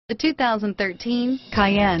The 2013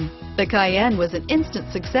 Cayenne. The Cayenne was an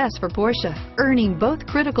instant success for Porsche, earning both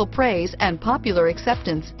critical praise and popular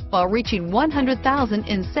acceptance while reaching 100,000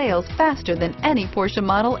 in sales faster than any Porsche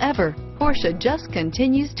model ever. Porsche just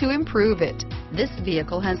continues to improve it. This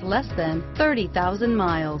vehicle has less than 30,000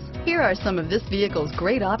 miles. Here are some of this vehicle's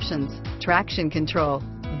great options: traction control,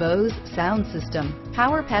 BOSE sound system,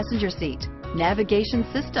 power passenger seat, navigation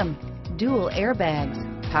system, dual airbags,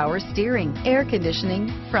 power steering, air conditioning,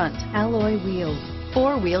 front alloy wheels,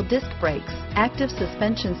 four-wheel disc brakes, active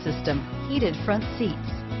suspension system, heated front seats,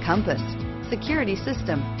 compass, security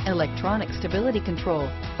system, electronic stability control,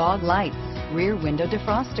 fog lights, rear window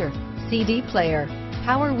defroster, CD player,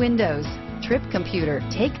 power windows, trip computer.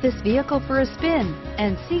 Take this vehicle for a spin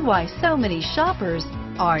and see why so many shoppers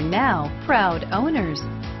are now proud owners.